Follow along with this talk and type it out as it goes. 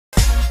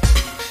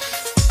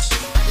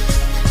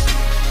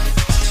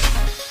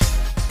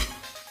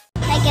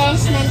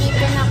guys,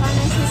 nandito na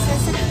kami sa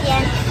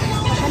sasakyan.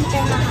 Papunta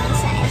na kami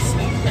sa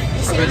SM.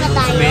 SM na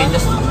tayo.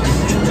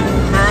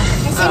 Ha?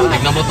 SM na.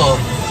 Tignan mo to.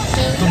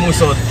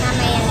 Tumusot.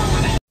 Mamaya na lang.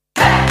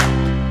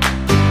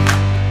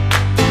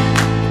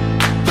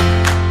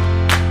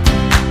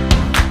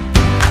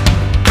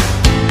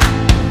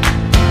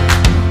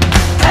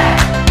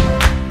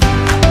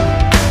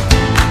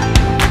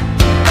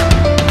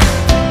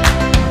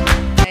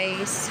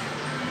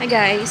 Hi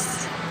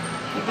guys.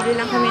 Bibili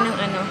lang kami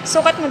ng ano.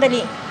 Sukat mo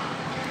dali.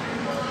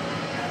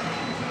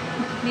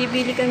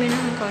 Bibili kami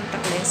ng contact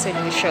lens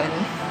solution.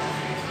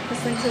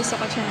 Tapos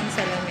nagsusukat siya ng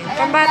salamin.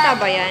 Pambata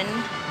ba yan?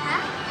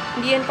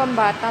 Hindi yan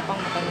pambata, pang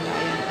matanda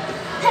yan.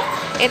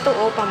 Ito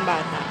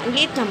pambata. Ang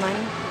liit naman.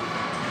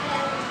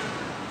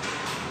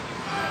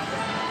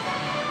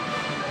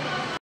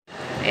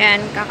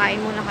 Ayan, kakain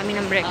muna kami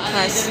ng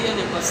breakfast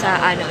sa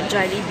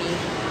Jollibee.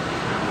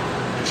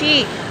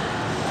 Chi!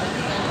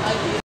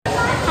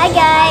 Hi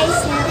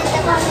guys! Nandito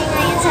kami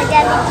ngayon sa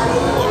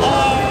Jollibee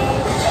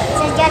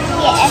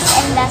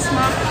SM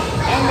Dasma.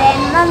 And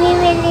then,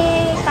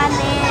 mamimili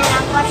kami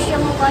ng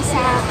costume ko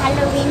sa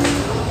Halloween.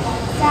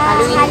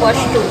 Halloween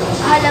costume.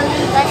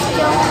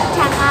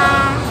 Tsaka,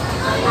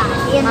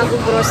 yun.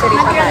 Mag-grocery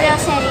pa tayo.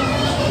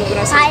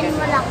 Kain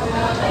mo lang.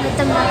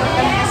 Gutom na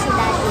si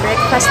Daddy.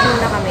 Breakfast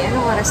muna kami.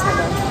 Anong oras na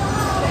ba?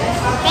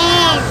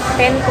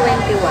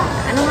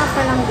 10:21. Ano nga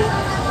palang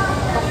date?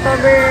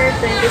 October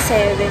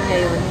 27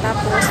 ngayon.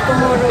 Tapos,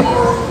 tomorrow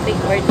yung trick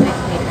or treat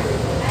nila.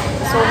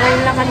 So,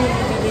 ngayon lang kami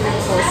bibili ng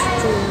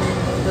costume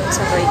doon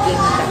sa Toy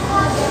Kingdom.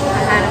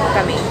 Hanap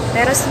kami.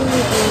 Pero si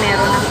Miki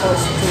meron ng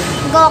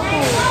costume.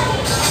 Goku.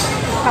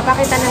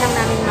 Papakita na lang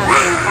namin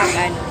mamaya pag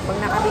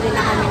nakabili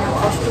na kami ng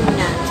costume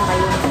niya tsaka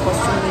yung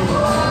costume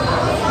niya.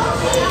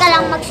 Ika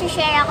lang,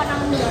 mag-share ako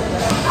ng meal.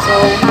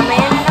 So,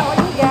 mamaya na lang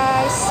ulit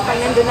guys. Pag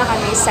nandun na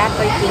kami sa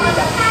Toy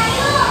Kingdom.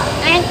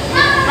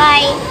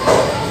 Bye.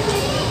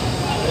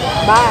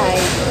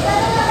 Bye!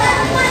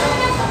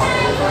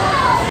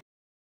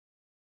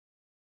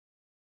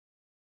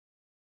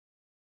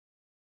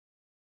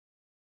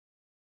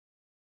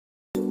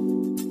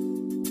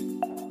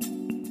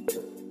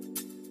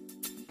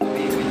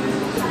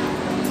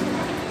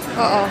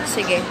 Oo,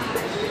 sige.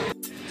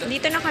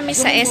 Dito na kami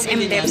sa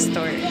SM Dev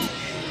Store.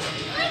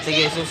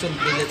 Sige, susunod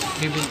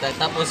bibili tayo.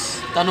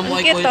 Tapos, tanong mo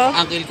kay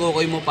Uncle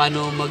Kukoy mo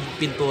paano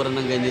magpintura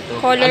ng ganito.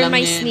 Color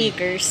my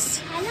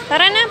sneakers.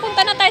 Tara na,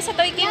 punta na tayo sa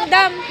Toy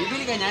Kingdom.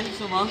 Bibili ka niyan?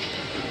 Gusto mo?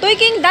 Toy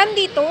Kingdom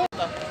dito.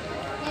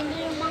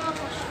 Nandun yung mga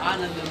costume.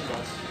 Nandun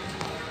boss.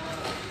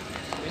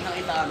 May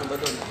nakita ano ba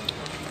doon?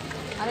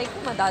 Aray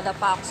ko,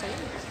 madadapa ako sa'yo.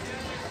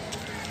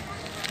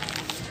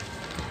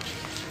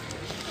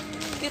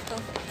 Cute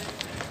oh.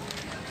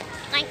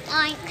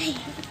 Ay.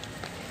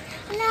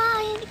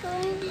 Hala, yun ko.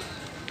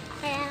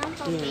 Kaya ang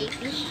pang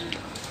baby.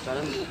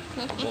 Parang Saan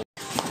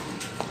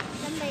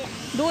ba yan?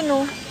 Doon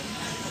oh.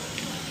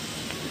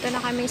 Ito na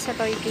kami sa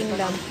Toy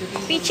Kingdom.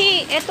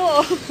 Pichi, eto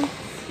oh.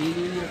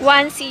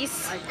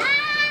 Onesies.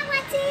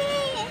 Mati!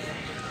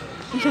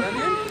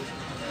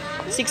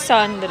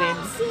 600.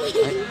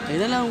 ay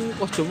na lang ang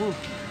costume mo.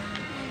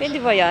 Pwede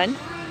ba yan?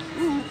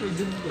 Oo,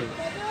 pwede mo ba?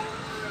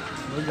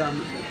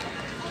 Magamit mo.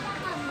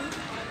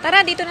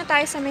 Tara, dito na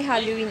tayo sa may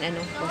Halloween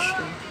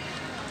costume.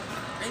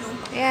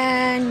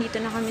 Ayan, dito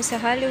na kami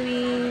sa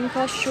Halloween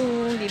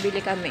costume.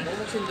 Bibili kami.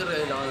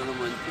 Cinderella ka na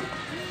naman.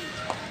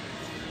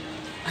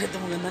 Ay,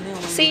 ito maganda na yung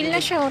Sale na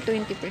siya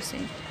 20%.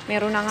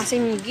 Meron na nga si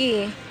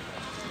Miggy eh.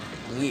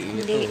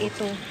 Hindi,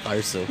 ito.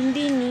 Parso.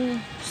 Hindi ni.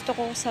 Gusto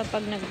ko sa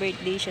pag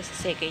nag-birthday siya sa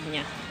second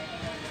niya.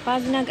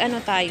 Pag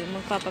tayo,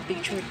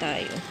 magpapapicture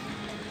tayo.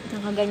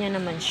 Nakaganyan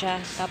naman siya.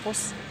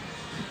 Tapos,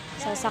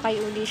 sasakay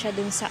uli siya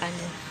dun sa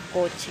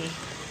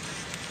kotse.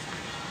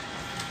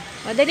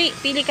 Madali,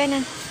 pili ka na.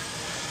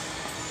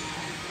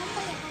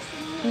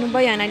 Ano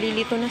ba yan?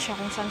 Nalilito na siya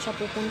kung saan siya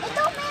pupunta.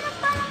 Ito, meron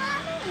pa lang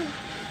amin.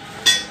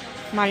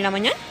 Mahal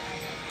naman yan?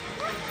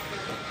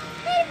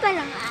 Meron pa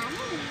lang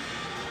amin.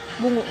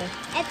 Bungo oh.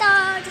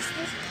 Ito,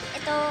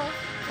 ito,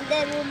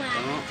 Wonder Woman.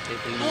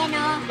 Ayan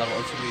o.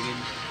 Laruan si Miguel.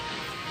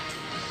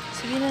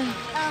 Sige na.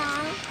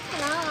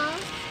 Hello.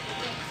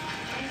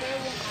 Wonder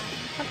Woman.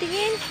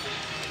 Patingin.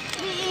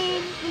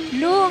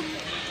 Lo.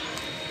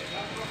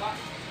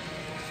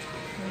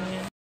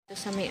 Ito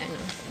sa may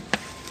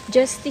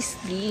Justice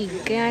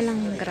League. Kaya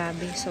lang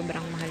grabe.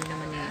 Sobrang mahal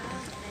naman nito.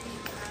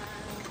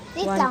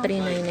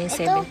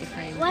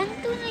 1,399.75.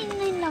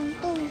 1,299 lang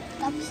to.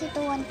 Tapos ito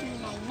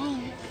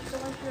 1,399.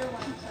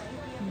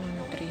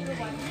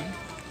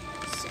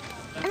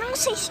 1,399. Anong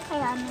size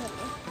kaya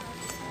nito?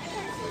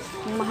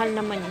 Ang mahal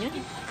naman yan.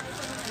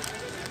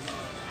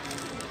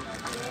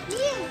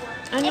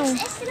 Ano?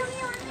 XS lang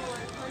yun.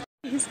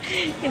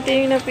 Ito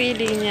yung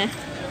napili niya.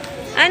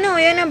 Ano?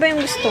 Yan na ba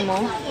yung gusto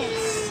mo?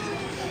 Yes.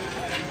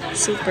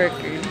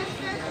 Supergirl.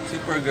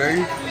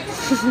 Supergirl?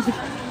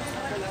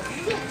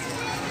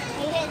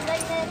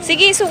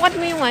 Sige, sukat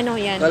mo yung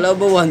yan. Kala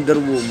ba Wonder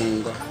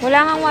Woman ka?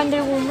 Wala nga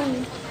Wonder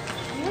Woman.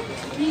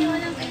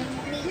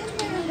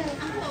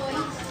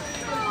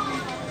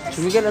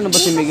 Si Miguel, ano ba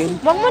si Miguel?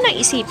 Huwag mo nang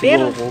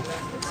isipin. Siguro ko.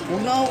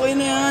 Huwag na, okay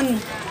na yan.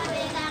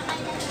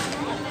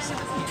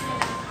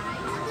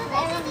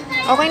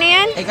 Okay na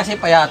yan? Eh kasi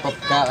payatot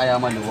ka, kaya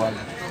maluwag.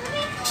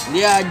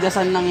 Hindi,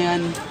 adjustan lang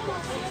yan.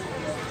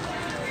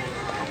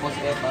 Tapos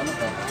eto, ano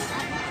to?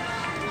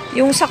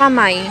 Yung sa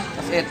kamay.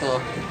 Tapos eto.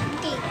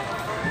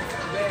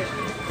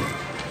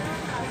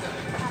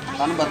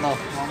 Paano ba to?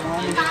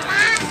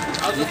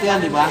 Dito yan,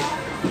 di ba?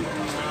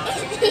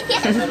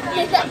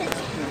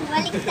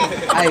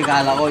 Ay,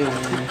 kala ko yung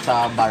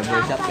sa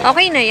barbershop.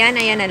 Okay na yan.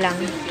 Ayan na lang.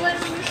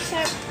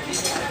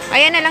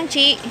 Ayan na lang,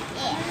 Chi.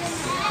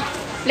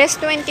 Less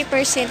 20%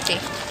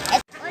 eh.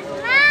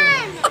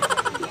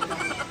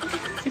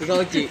 Ikaw,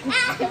 Chi.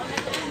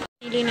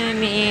 Pili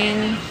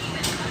namin.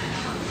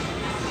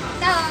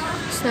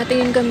 Tapos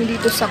natingin kami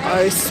dito sa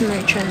Cars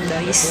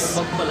merchandise.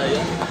 Bag pala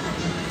yan.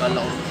 Kala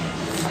ko.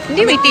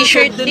 Hindi, may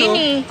t-shirt dun, din oh.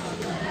 eh.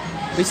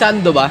 May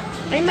sando ba?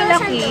 Ay,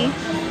 malaki.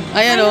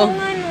 Ayan o.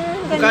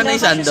 Magkano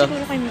yung sando?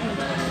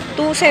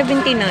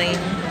 279.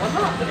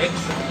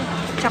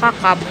 Tsaka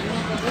cup.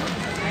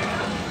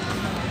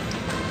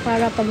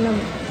 Para pag na...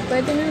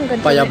 Pwede na yung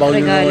ganito Payabaw na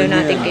regalo naman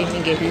natin yan. kay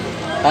Miguel.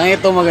 Ang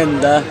ito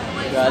maganda.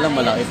 Kaya lang,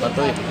 malaki pa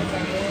to eh.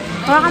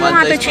 Hawakan mo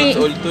nga to, Chi.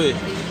 old to eh.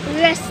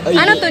 Rest. Ay,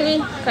 Ano to ni?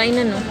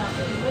 Kainan, no?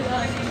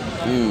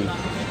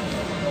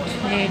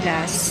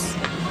 Nelas.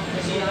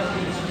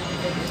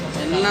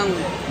 Yan lang.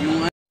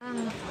 Yung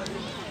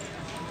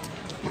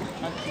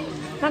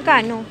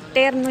Magkano?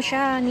 Terno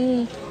siya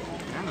ni...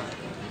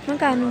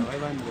 Magkano?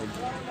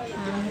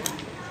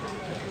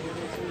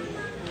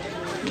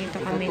 Dito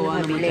kami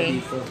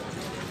nakabili.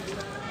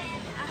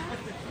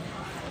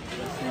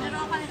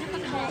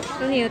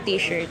 Ito na yung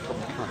t-shirt.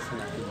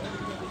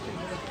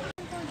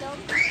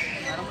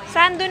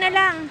 Sando na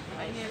lang.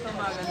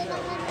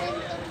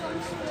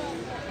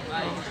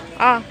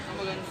 Ah.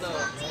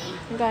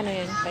 Magkano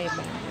yan? Kaya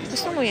ba?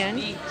 Gusto mo yan?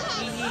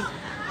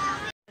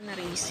 Na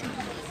racing.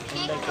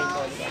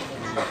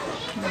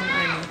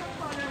 Ano?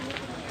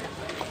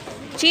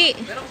 Chi!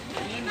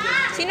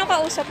 Sino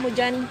kausap mo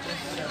dyan?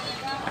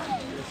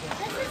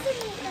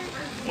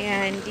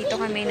 Ayan, dito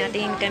kami,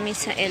 natingin kami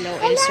sa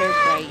LOL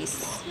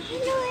Surprise.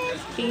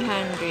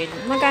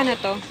 300. Magkano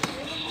to?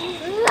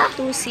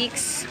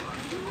 2.6.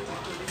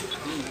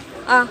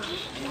 Ah.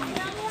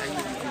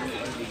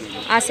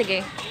 Ah,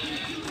 sige.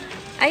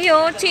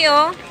 Ayo, Chi,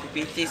 oh.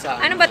 Pichi sa...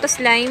 Ano ba to,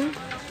 slime?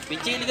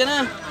 Pichi, ka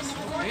na.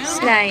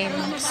 Slime.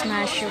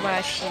 Smash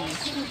washi.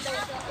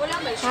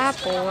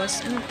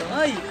 Tapos, ano to?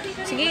 Ay!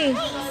 Sige.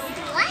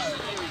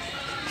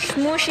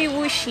 Smushy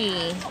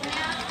wushy.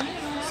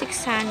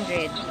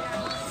 600.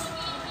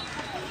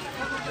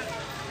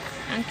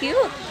 Ang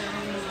cute.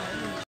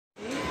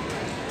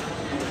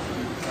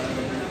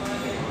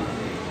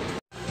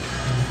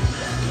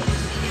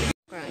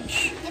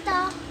 Crunch. Ito.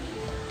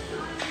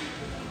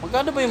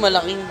 Magkano ba yung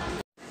malaking?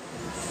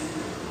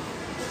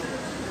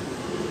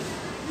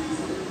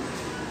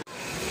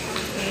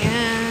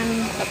 Ayan.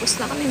 Tapos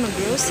na kami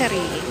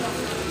mag-grocery.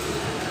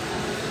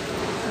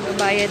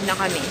 Magbabayad na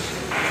kami.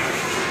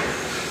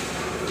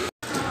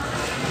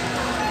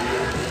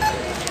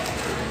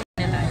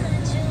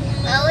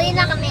 Pauwi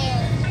na kami.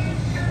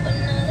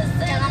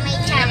 Tsaka may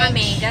Kaya challenge.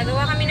 kami.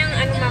 Gagawa kami ng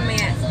ano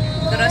mamaya.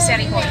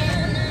 Grocery haul.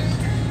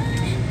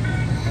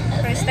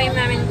 First time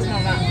namin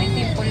gumawa. May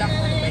timpo lang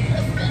ko.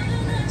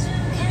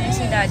 Ayan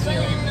si Daddy.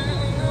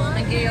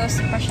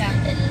 Nag-yosi pa siya.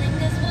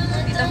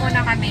 Dito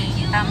muna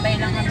kami. Tambay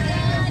lang kami.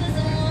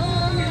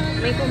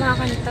 May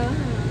kumakanta.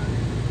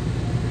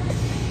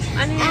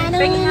 Ano yun?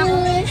 Pwede na ako.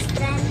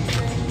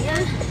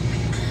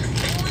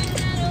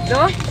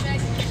 Do?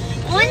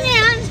 Ano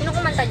yan? Sino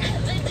kumanta niya?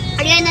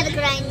 Ariana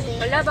Grande.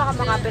 Wala, baka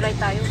makapiright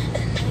tayo.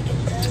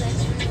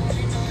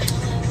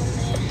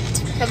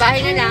 Sa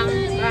bahay na lang.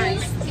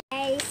 Guys.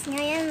 Guys,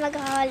 ngayon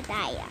mag-haul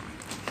tayo.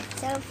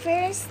 So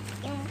first,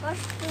 yung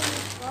costume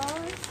ko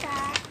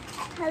sa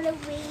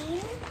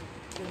Halloween.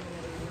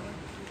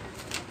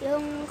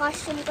 Yung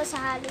costume ko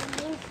sa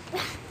Halloween.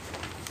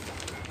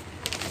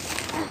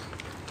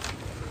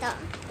 Ito.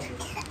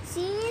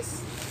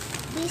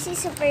 This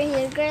is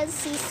Superhero Girl,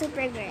 si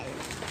Supergirl.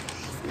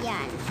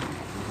 Yan.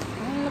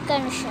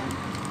 Magkano siya?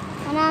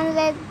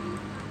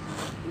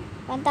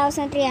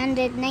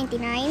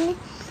 1,399.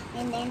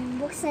 And then,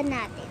 buksan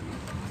natin.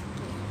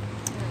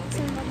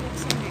 Saan ba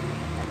buksan natin?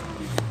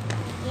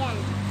 Yan.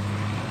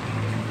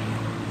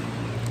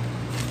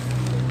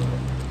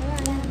 Wala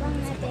na bang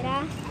natira?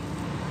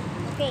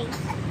 Okay.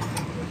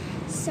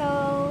 So,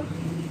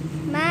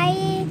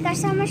 may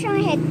kasama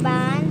siyang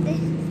headband.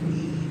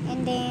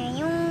 And then,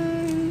 yung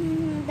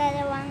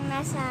dalawang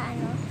nasa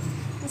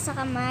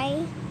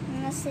kamay,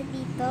 nasa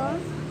dito.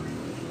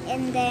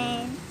 And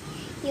then,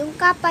 yung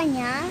kapa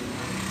niya,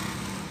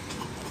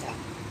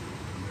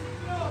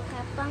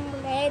 kapang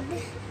red.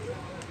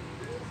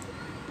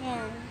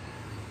 Yan.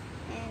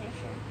 Ayan na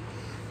siya.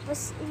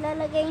 Tapos,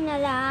 ilalagay na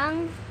lang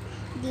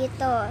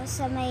dito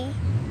sa may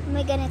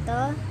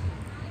ganito.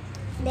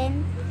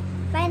 Then,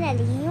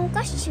 finally, yung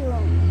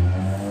costume.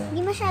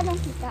 Hindi masyadong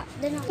kita.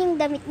 Doon yung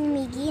damit ni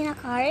Miggy na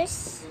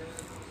Cars.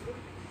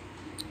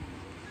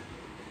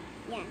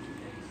 Yan.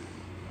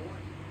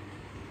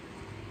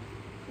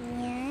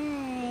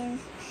 Yan.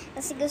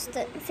 Kasi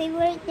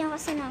favorite niya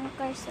kasi ng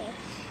cars eh.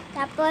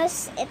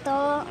 Tapos, ito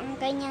ang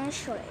kanyang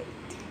short.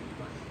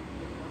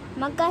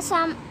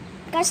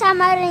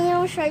 Kasama rin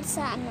yung short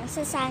sa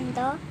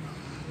sando.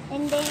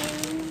 And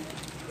then,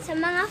 sa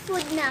mga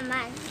food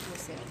naman.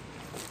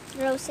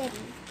 Grocery.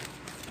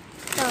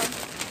 So,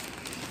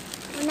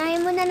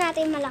 unahin muna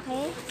natin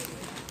malaki.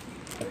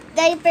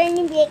 Diaper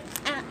ni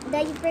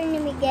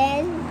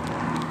Miguel.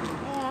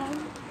 Ayan.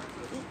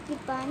 Icky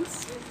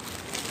pants.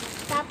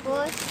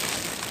 Tapos,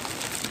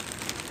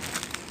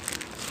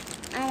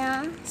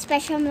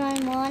 special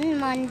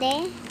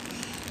Monday.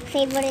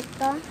 Favorite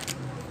ko.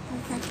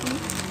 And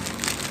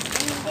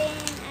then,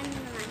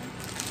 naman.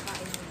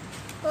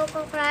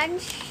 Coco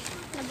Crunch.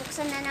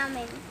 Nabuksan na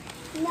namin.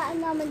 Hinaan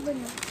naman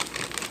dun.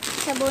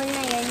 Sa bowl na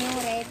yun, yung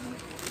red.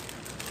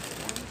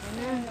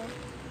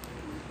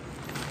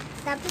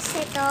 Tapos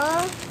ito,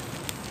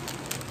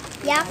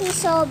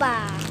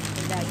 yakisoba.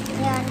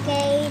 Ayan,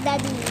 kay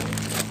Daddy.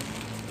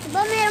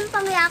 Diba meron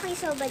pang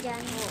yakisoba dyan?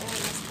 Oo,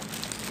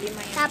 5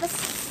 yan. Tapos,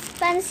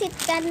 pansit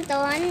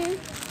canton,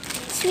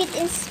 sweet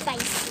and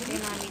spicy. Kay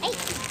Mami. Ay,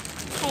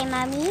 kay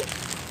Mami.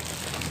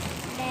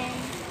 Then,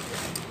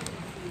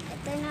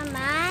 ito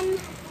naman,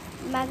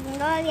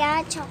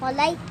 magnolia,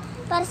 chocolate.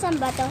 Para saan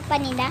ba to?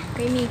 Vanilla?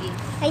 Kay Miggy.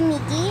 Kay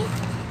Mickey.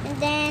 And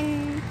then,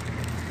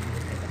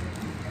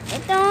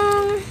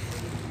 itong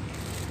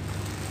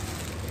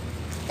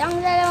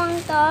dalawang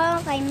to,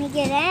 kay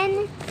Miggy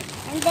rin.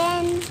 And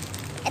then,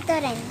 ito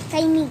rin,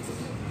 kay Miggy.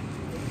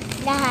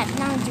 Lahat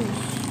ng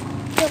juice.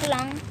 Joke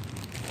lang.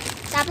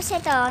 Tapos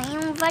ito,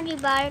 yung body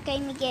bar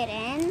kay Miggy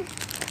rin.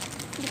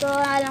 Hindi ko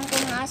alam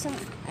kung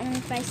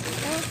anong price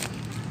ito.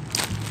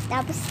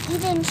 Tapos,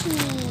 even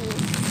cheese.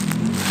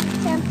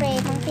 Siyempre,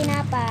 pang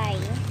tinapay.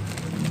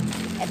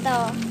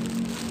 Ito,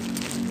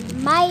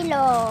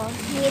 Milo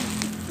with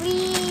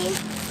free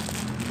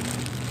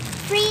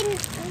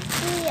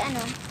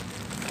ano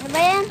ba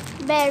yan?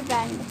 Bear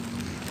Brand.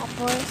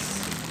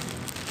 Tapos,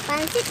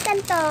 pansit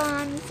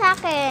canton sa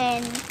akin.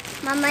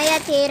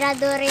 Mamaya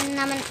tirado rin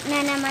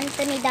naman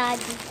to ni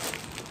Daddy.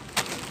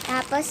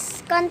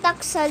 Tapos,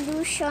 contact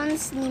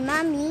solutions ni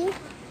Mami.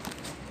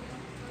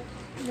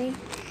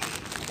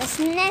 Tapos,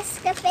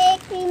 Nescafe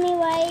Creamy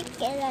White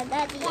kay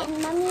Daddy and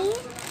Mami.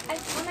 Ay,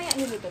 mamaya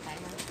nilito tayo.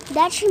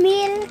 Dutch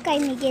Mill kay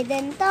Miguel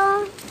din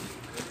to.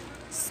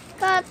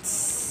 Scott's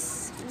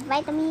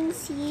Vitamin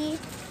C.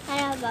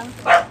 Ano ba?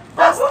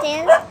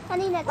 Pastel.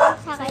 Kanina to?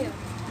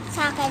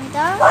 Sa akin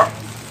to.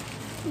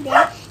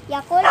 Then,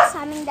 Yakult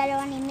sa aming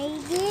dalawa ni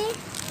Maggie.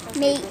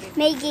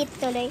 Maggie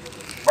tuloy.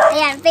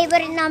 Ayan,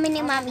 favorite namin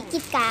ni Mami,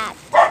 KitKat.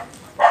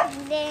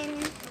 And then,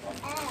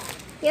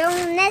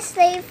 yung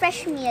Nestle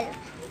Fresh Meal.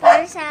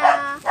 Para sa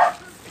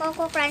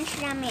Coco Crunch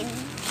namin.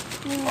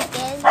 Ni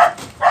Miguel.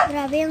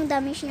 Grabe yung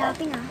dami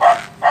sinapin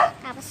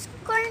Tapos,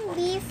 corn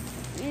beef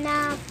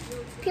na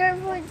Pure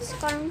Foods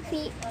corn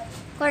beef.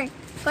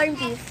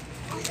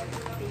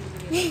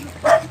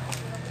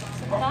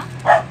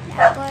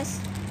 Tapos,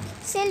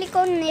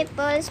 silicone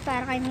nipples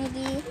para kay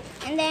Miggy.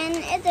 And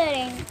then, ito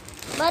rin.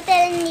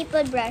 Bottle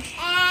nipple brush.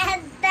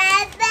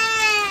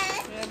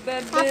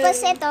 Tapos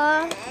ito,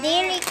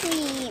 dairy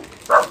cream.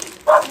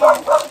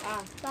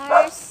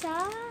 Para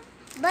sa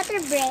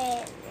butter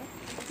bread.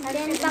 And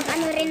then, pang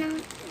ano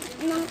rin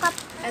ng cup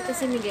Ito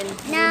si Miguel.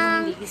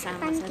 ng Hindi kasama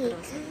sa pancake.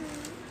 grocery.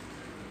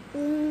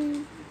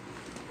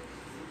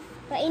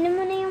 Painom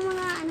mo na yung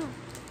mga ano.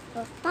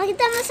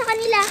 Pakita mo sa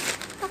kanila.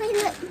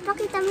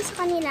 Pakita mo sa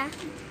kanila.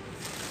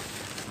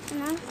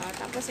 Ano?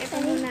 Tapos ito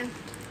muna.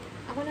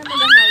 Ako na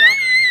maghahawak.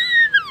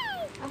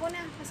 Ako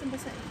na, kasi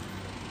basa eh.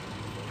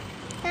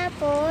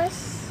 Tapos,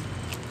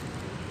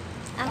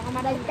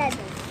 Baka baltad.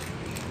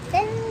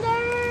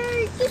 Tender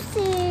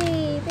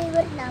juicy.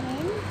 Favorite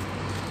namin.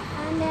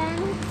 And then,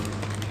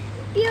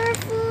 Pure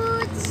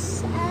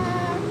Foods.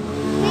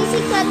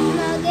 Basic cut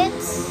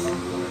nuggets.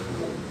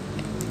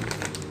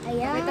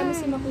 Ayan. Pakita mo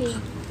si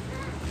McQueen.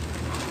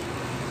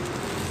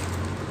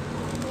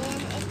 Then,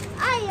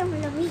 ay, yung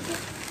lamig.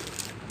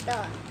 Ito.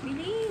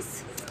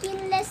 Bilis!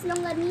 Skinless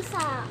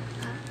longganisa.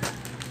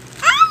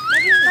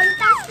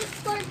 Fantastic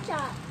pork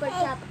chop.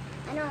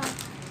 Ano?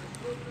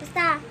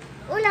 Basta,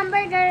 ulam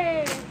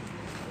burger.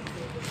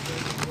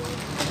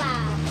 Diba?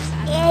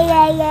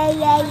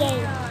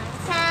 Yeah.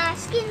 Sa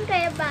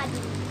skincare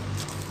body.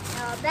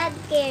 Blood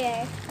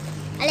care.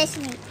 Alas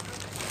me.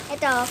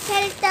 Ito,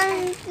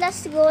 Keratin Plus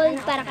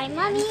Gold para kay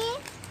Mami.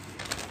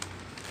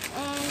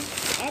 And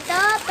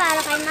ito,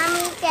 para kay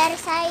Mami, care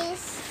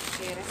size.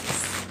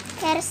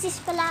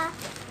 Kersis pala.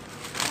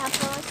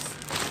 Tapos,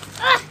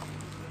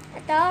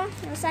 ito,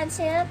 yung sun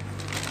silk.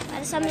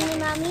 Para sa amin ni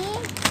Mami.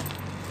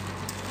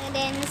 And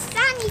then,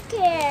 Sunny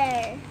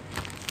Care.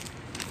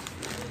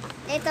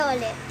 Ito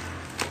ulit.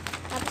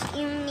 Tapos,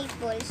 yung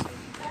nipples.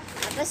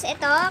 Tapos,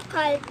 ito,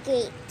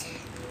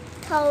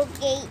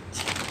 Colgate.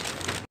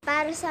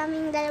 Para sa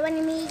aming dalawa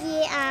ni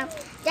Miggy,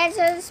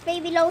 Johnson's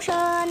Baby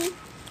Lotion.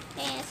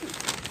 Yes.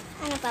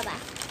 Ano pa ba?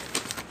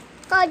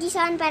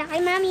 Kojison para kay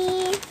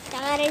Mami.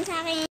 Saka rin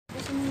sa akin.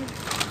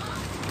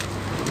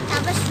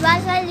 Tapos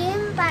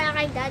Vaseline para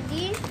kay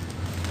Daddy.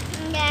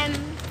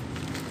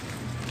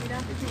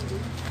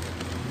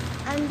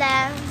 And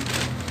then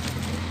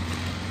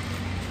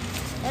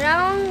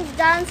Round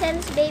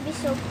Johnson's baby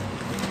soap.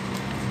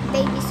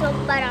 Baby soap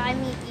para kay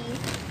Mickey.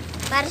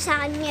 Para sa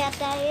kanya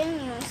yata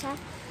yun yung isa.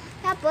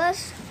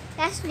 Tapos,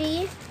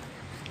 lastly,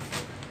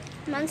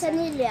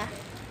 manzanilla.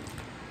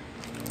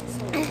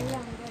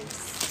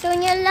 So,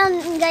 yun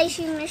lang guys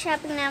yung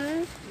shopping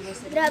namin.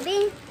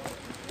 Grabe.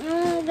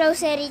 Yung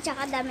grocery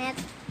tsaka damit.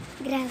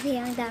 Grabe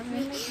ang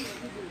dami.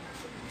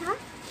 Ha?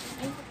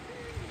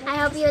 I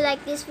hope you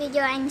like this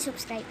video and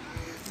subscribe.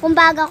 Kung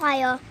bago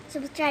kayo,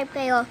 subscribe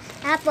kayo.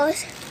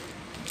 Tapos,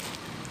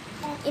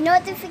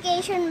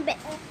 i-notification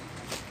bell.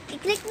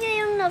 I-click nyo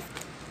yung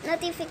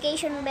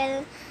notification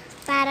bell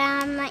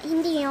para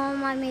hindi nyo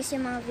ma-miss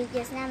yung mga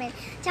videos namin.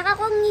 Tsaka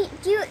kung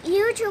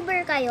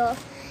YouTuber kayo,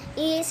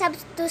 i-sub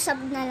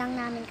na lang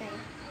namin kayo.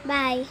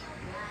 Bye!